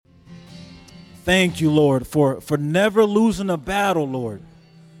Thank you, Lord, for never losing a battle, Lord.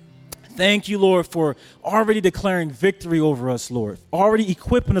 Thank you, Lord, for already declaring victory over us, Lord, already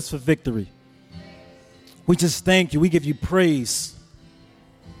equipping us for victory. We just thank you. We give you praise.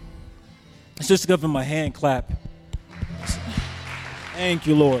 Let's just give him a hand clap. Thank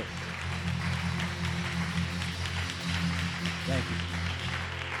you, Lord. Thank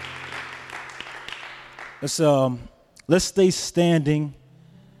you. Let's stay standing.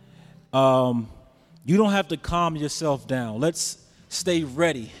 You don't have to calm yourself down. Let's stay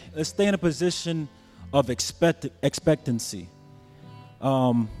ready. Let's stay in a position of expectancy.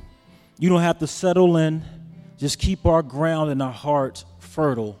 You don't have to settle in. Just keep our ground and our heart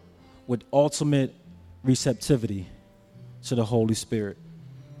fertile with ultimate receptivity to the Holy Spirit.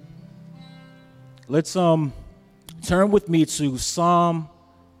 Let's turn with me to Psalm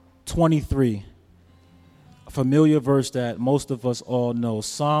 23, a familiar verse that most of us all know.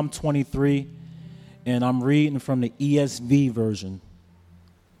 Psalm 23, and I'm reading from the ESV version.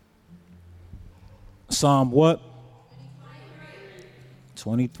 Psalm what?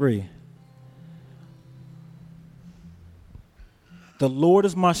 23. The Lord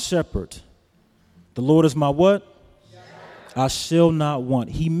is my shepherd. The Lord is my what? I shall not want.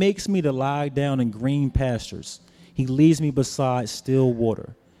 He makes me to lie down in green pastures. He leads me beside still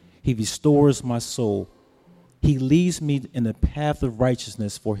water. He restores my soul. He leads me in the path of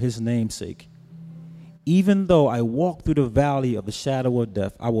righteousness for his name's sake. Even though I walk through the valley of the shadow of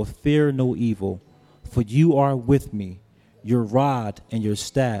death, I will fear no evil, for you are with me. Your rod and your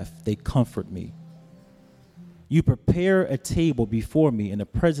staff, they comfort me. You prepare a table before me in the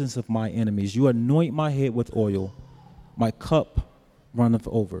presence of my enemies. You anoint my head with oil. My cup runneth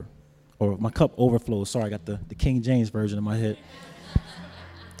over, or my cup overflows. Sorry, I got the King James version in my head.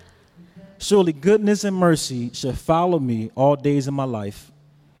 Surely goodness and mercy shall follow me all days of my life,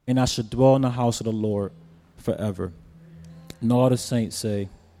 and I shall dwell in the house of the Lord forever. And all the saints say,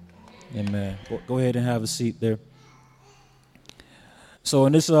 amen. Go ahead and have a seat there. So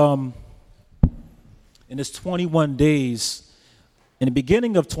in this 21 days, in the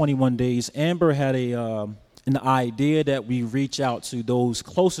beginning of 21 days, Amber had an idea that we reach out to those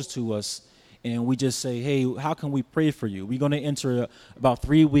closest to us, and we just say, hey, how can we pray for you? We're going to enter about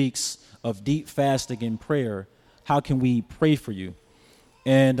 3 weeks of deep fasting and prayer. How can we pray for you?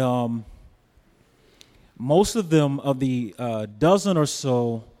 And most of them, of the dozen or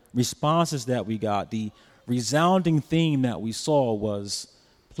so responses that we got, the resounding theme that we saw was,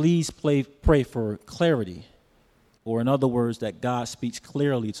 please pray for clarity, or in other words, that God speaks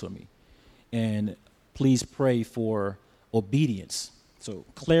clearly to me. And please pray for obedience. So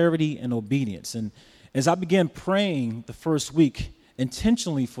clarity and obedience. And as I began praying the first week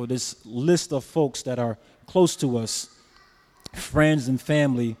intentionally for this list of folks that are close to us, friends and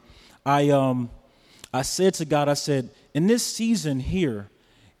family, I said to God, I said, in this season here,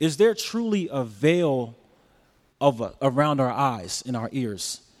 is there truly a veil around our eyes and our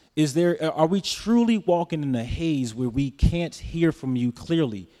ears? Are we truly walking in a haze where we can't hear from you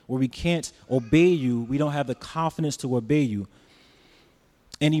clearly, where we can't obey you, we don't have the confidence to obey you?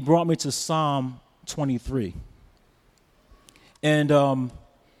 And he brought me to Psalm 23. And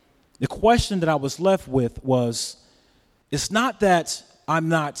the question that I was left with was, it's not that I'm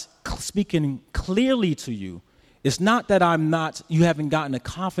not speaking clearly to you. It's not that you haven't gotten the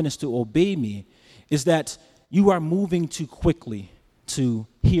confidence to obey me. It's that you are moving too quickly to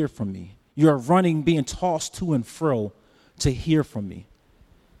hear from me. You are running, being tossed to and fro to hear from me.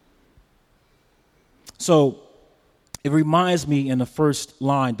 So it reminds me in the first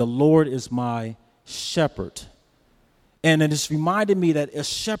line, the Lord is my shepherd. And it has reminded me that a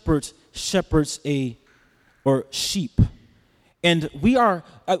shepherd shepherds sheep. And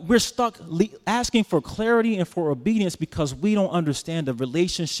we're stuck asking for clarity and for obedience because we don't understand the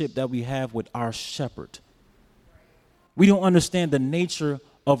relationship that we have with our shepherd. We don't understand the nature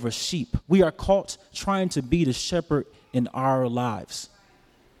of a sheep. We are caught trying to be the shepherd in our lives.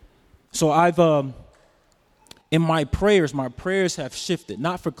 So in my prayers have shifted,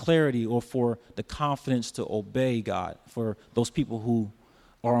 not for clarity or for the confidence to obey God, for those people who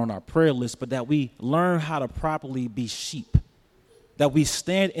are on our prayer list, but that we learn how to properly be sheep, that we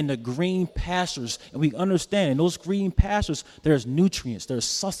stand in the green pastures and we understand in those green pastures there's nutrients, there's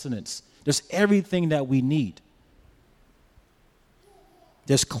sustenance, there's everything that we need.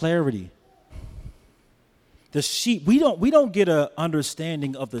 There's clarity. The sheep, we don't get an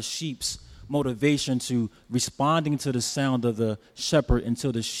understanding of the sheep's motivation to responding to the sound of the shepherd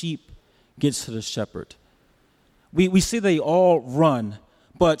until the sheep gets to the shepherd. We see they all run,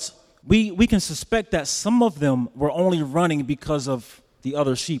 but we can suspect that some of them were only running because of the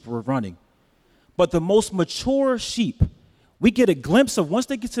other sheep were running. But the most mature sheep, we get a glimpse of, once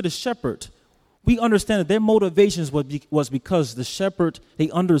they get to the shepherd, we understand that their motivations was because the shepherd,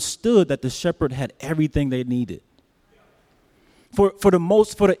 they understood that the shepherd had everything they needed. For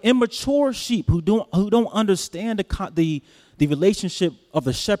the immature sheep who don't understand the relationship of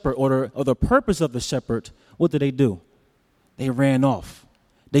the shepherd or the purpose of the shepherd, what do? They ran off.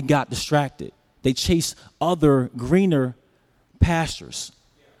 They got distracted. They chased other greener pastures.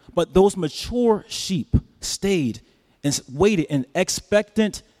 But those mature sheep stayed and waited in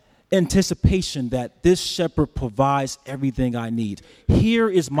expectant anticipation that this shepherd provides everything I need. Here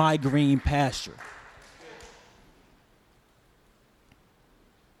is my green pasture.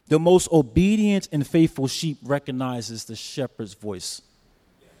 The most obedient and faithful sheep recognizes the shepherd's voice.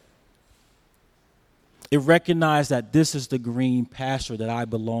 It recognized that this is the green pasture that I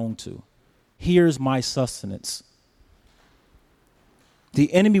belong to. Here's my sustenance.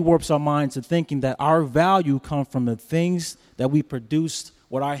 The enemy warps our minds to thinking that our value comes from the things that we produced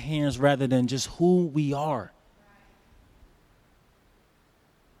with our hands rather than just who we are.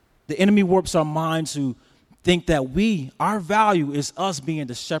 The enemy warps our minds to think that our value is us being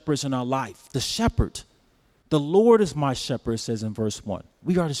the shepherds in our life. The shepherd. The Lord is my shepherd, it says in verse 1.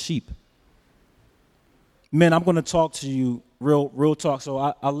 We are the sheep. Men, I'm going to talk to you real talk. So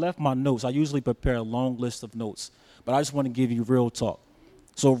I left my notes. I usually prepare a long list of notes, but I just want to give you real talk.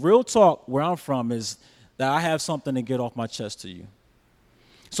 So real talk where I'm from is that I have something to get off my chest to you.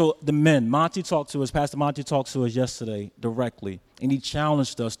 So the men, Pastor Monty talked to us yesterday directly, and he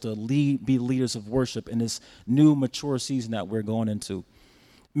challenged us to be leaders of worship in this new mature season that we're going into.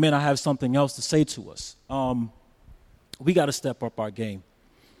 Men, I have something else to say to us. We got to step up our game.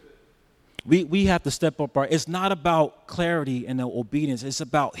 We have to step up it's not about clarity and obedience. It's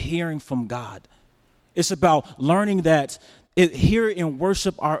about hearing from God. It's about learning that here in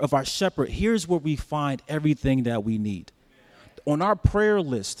worship of our shepherd, here's where we find everything that we need. On our prayer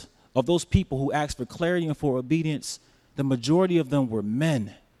list of those people who asked for clarity and for obedience, the majority of them were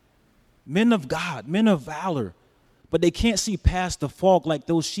men of God, men of valor. But they can't see past the fog like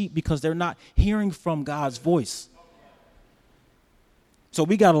those sheep because they're not hearing from God's voice. So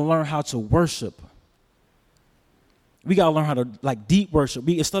we got to learn how to worship. We got to learn how to deep worship.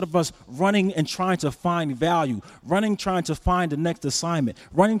 Instead of us running and trying to find value, trying to find the next assignment,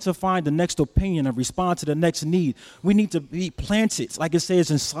 running to find the next opinion and respond to the next need, we need to be planted, like it says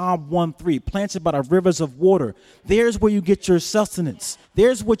in Psalm 1:3, planted by the rivers of water. There's where you get your sustenance.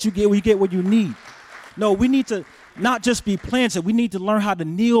 There's what you get when you get what you need. No, we need to not just be planted. We need to learn how to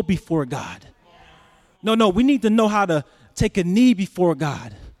kneel before God. No, we need to know how to take a knee before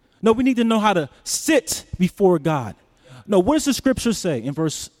God. No, we need to know how to sit before God. No, what does the scripture say in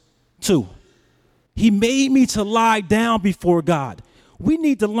verse 2? He made me to lie down before God. We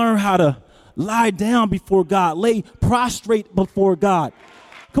need to learn how to lie down before God, lay prostrate before God.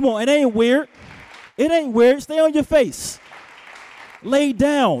 Come on, it ain't weird. It ain't weird. Stay on your face. Lay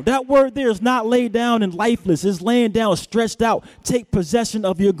down. That word there is not lay down and lifeless. It's laying down, stretched out. Take possession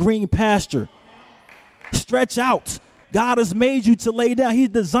of your green pasture. Stretch out. God has made you to lay down. He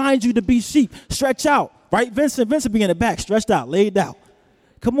designed you to be sheep. Stretch out. Right? Vincent be in the back, stretched out, laid out.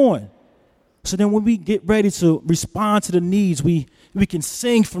 Come on. So then when we get ready to respond to the needs, we can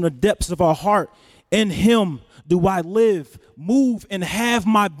sing from the depths of our heart. In him do I live, move, and have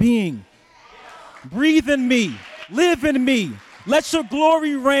my being. Breathe in me. Live in me. Let your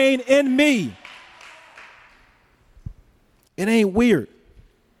glory reign in me. It ain't weird.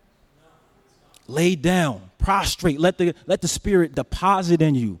 Lay down, prostrate. Let the Spirit deposit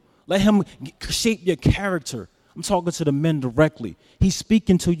in you. Let him shape your character. I'm talking to the men directly. He's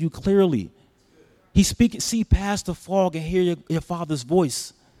speaking to you clearly. He's speaking. See past the fog and hear your Father's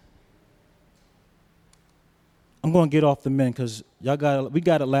voice. I'm going to get off the men because we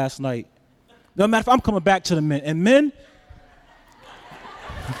got it last night. No matter if I'm coming back to the men. And men,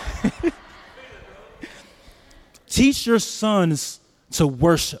 teach your sons to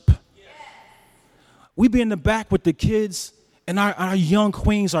worship. We be in the back with the kids. And our young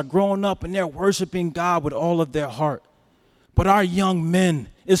queens are growing up and they're worshiping God with all of their heart. But our young men,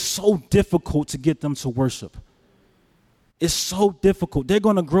 it's so difficult to get them to worship. It's so difficult. They're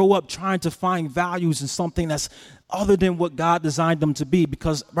going to grow up trying to find values in something that's other than what God designed them to be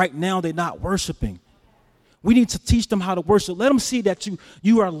because right now they're not worshiping. We need to teach them how to worship. Let them see that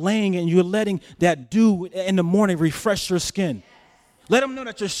you are laying and you're letting that dew in the morning refresh your skin. Let them know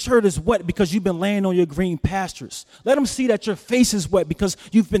that your shirt is wet because you've been laying on your green pastures. Let them see that your face is wet because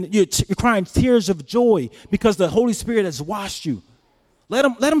you're crying tears of joy because the Holy Spirit has washed you.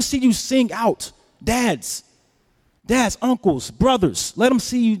 Let them see you sing out. Dads, uncles, brothers. Let them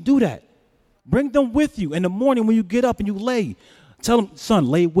see you do that. Bring them with you in the morning when you get up and you lay. Tell them, son,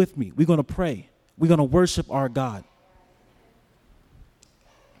 lay with me. We're going to pray. We're going to worship our God.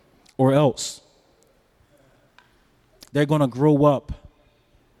 Or else they're going to grow up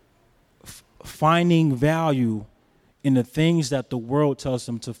finding value in the things that the world tells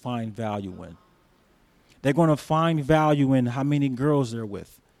them to find value in. They're going to find value in how many girls they're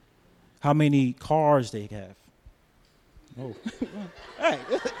with, how many cars they have. Oh, hey,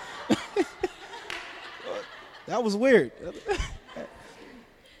 that was weird.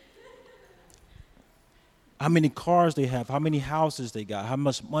 How many cars they have, how many houses they got, how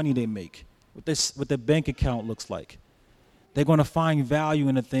much money they make, what their bank account looks like. They're going to find value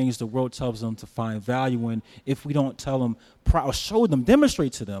in the things the world tells them to find value in if we don't tell them, or show them,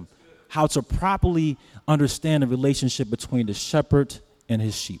 demonstrate to them how to properly understand the relationship between the shepherd and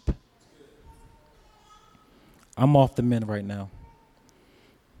his sheep. I'm off the men right now.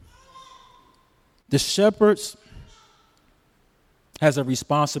 The shepherd has a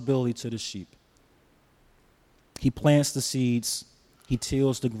responsibility to the sheep. He plants the seeds. He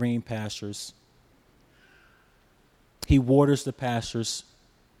tills the green pastures. He waters the pastures.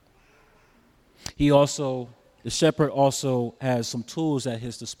 The shepherd also has some tools at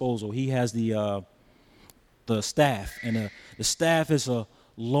his disposal. He has the staff, and the staff is a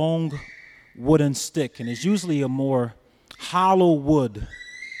long wooden stick, and it's usually a more hollow wood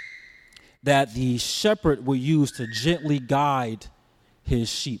that the shepherd will use to gently guide his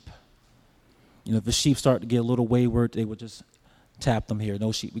sheep. You know, if the sheep start to get a little wayward, they would just tap them here.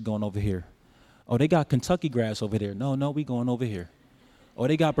 No, sheep, we going over here. Oh, they got Kentucky grass over there. No, we going over here. Oh,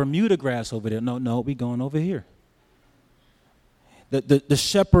 they got Bermuda grass over there. No, we going over here. The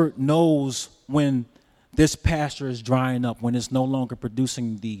shepherd knows when this pasture is drying up, when it's no longer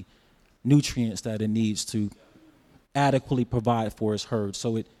producing the nutrients that it needs to adequately provide for his herd.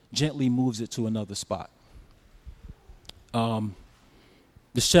 So it gently moves it to another spot.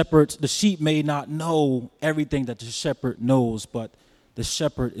 The sheep may not know everything that the shepherd knows, but the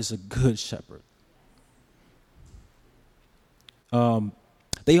shepherd is a good shepherd.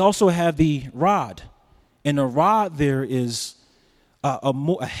 They also have the rod. In the rod there is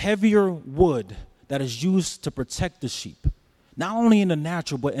a heavier wood that is used to protect the sheep, not only in the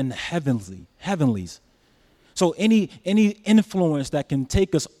natural but in the heavenlies. So any influence that can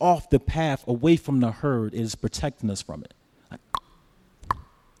take us off the path away from the herd is protecting us from it.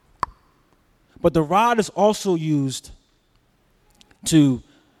 But the rod is also used to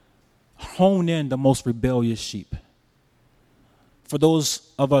hone in the most rebellious sheep. For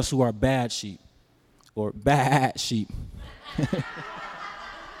those of us who are bad sheep, or bad sheep.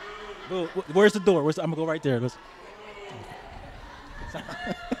 Where's the door? I'm going to go right there.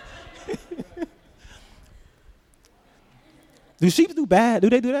 Do sheep do bad? Do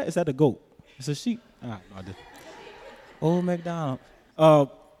they do that? Is that a goat? It's a sheep. Old MacDonald. Where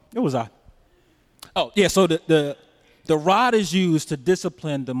was I? Oh, yeah, so the rod is used to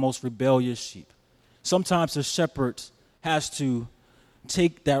discipline the most rebellious sheep. Sometimes the shepherd has to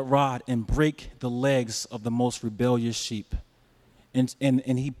take that rod and break the legs of the most rebellious sheep. And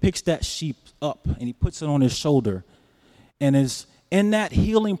he picks that sheep up and he puts it on his shoulder. And is in that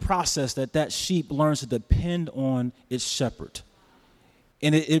healing process that sheep learns to depend on its shepherd.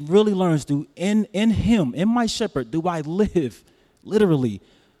 And it really learns in him, in my shepherd, do I live, literally,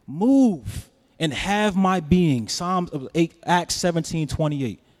 move, and have my being. Acts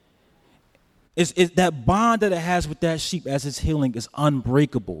 17:28. It's that bond that it has with that sheep as it's healing is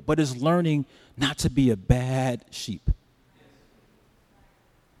unbreakable, but it's learning not to be a bad sheep.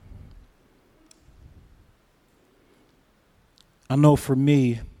 I know for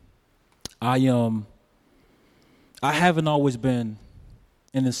me, I haven't always been,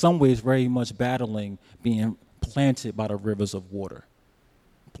 and in some ways very much battling being planted by the rivers of water,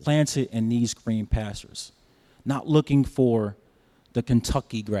 planted in these green pastures, not looking for the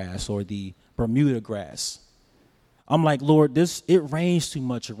Kentucky grass or the Bermuda grass. I'm like, Lord, it rains too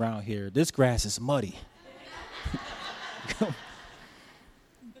much around here. This grass is muddy.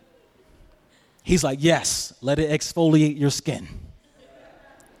 He's like, yes, let it exfoliate your skin.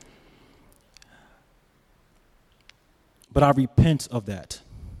 But I repent of that.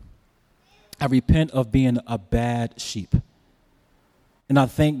 I repent of being a bad sheep. And I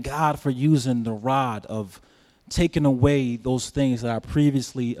thank God for using the rod of taking away those things that I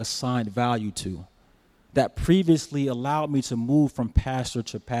previously assigned value to, that previously allowed me to move from pasture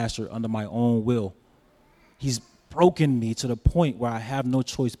to pasture under my own will. He's broken me to the point where I have no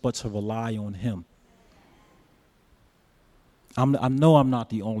choice but to rely on him. I know I'm not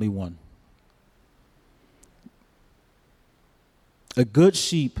the only one. A good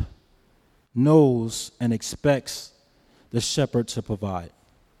sheep knows and expects the shepherd to provide.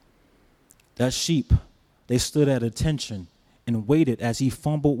 That sheep, they stood at attention and waited as he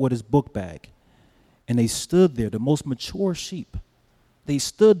fumbled with his book bag. And they stood there, the most mature sheep. They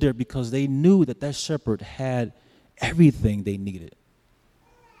stood there because they knew that that shepherd had everything they needed.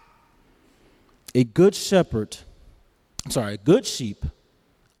 A good sheep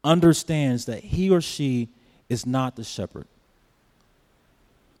understands that he or she is not the shepherd.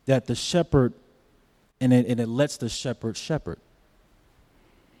 That the shepherd, and it lets the shepherd shepherd.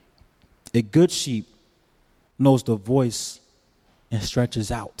 A good sheep knows the voice and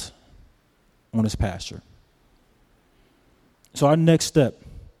stretches out on his pasture. So our next step,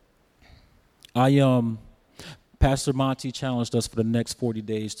 Pastor Monty challenged us for the next 40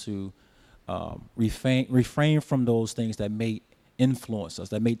 days to refrain from those things that may influence us,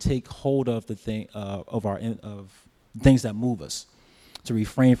 that may take hold of the thing of things that move us. To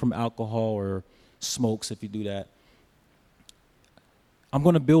refrain from alcohol or smokes, if you do that. I'm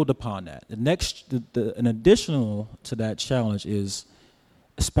going to build upon that. An additional to that challenge is,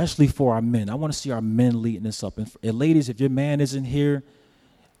 especially for our men. I want to see our men leading this up. And ladies, if your man isn't here,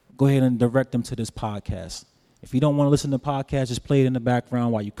 go ahead and direct them to this podcast. If you don't want to listen to the podcast, just play it in the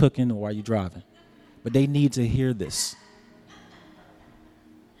background while you're cooking or while you're driving. But they need to hear this.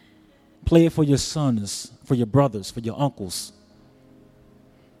 Play it for your sons, for your brothers, for your uncles.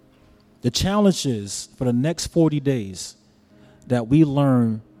 The challenge is, for the next 40 days, that we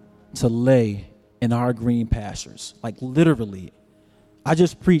learn to lay in our green pastures. Like literally. I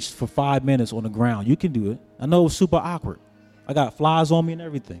just preached for 5 minutes on the ground. You can do it. I know it's super awkward. I got flies on me and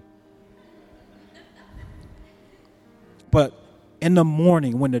everything. But in the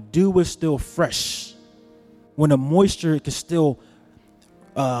morning, when the dew is still fresh, when the moisture can still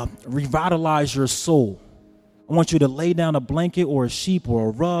revitalize your soul, I want you to lay down a blanket or a sheep or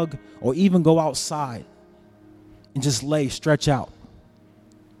a rug or even go outside and just stretch out.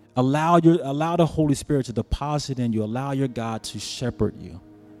 Allow the Holy Spirit to deposit in you. Allow your God to shepherd you.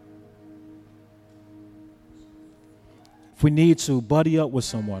 If we need to buddy up with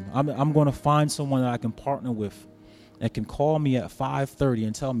someone, I'm going to find someone that I can partner with that can call me at 5:30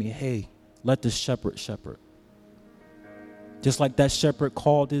 and tell me, hey, let the shepherd shepherd. Just like that shepherd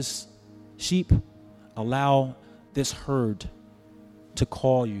called his sheep, allow this herd to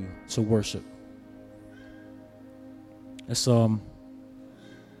call you to worship. It's I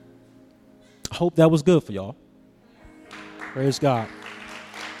hope that was good for y'all. Praise God.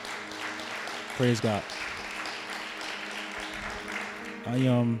 Praise God.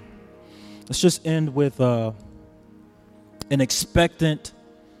 Let's just end with an expectant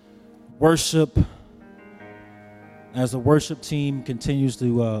worship as the worship team continues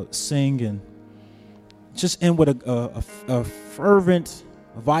to sing, and just end with a fervent,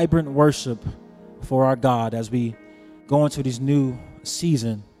 vibrant worship for our God as we go into this new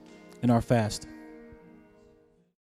season in our fast.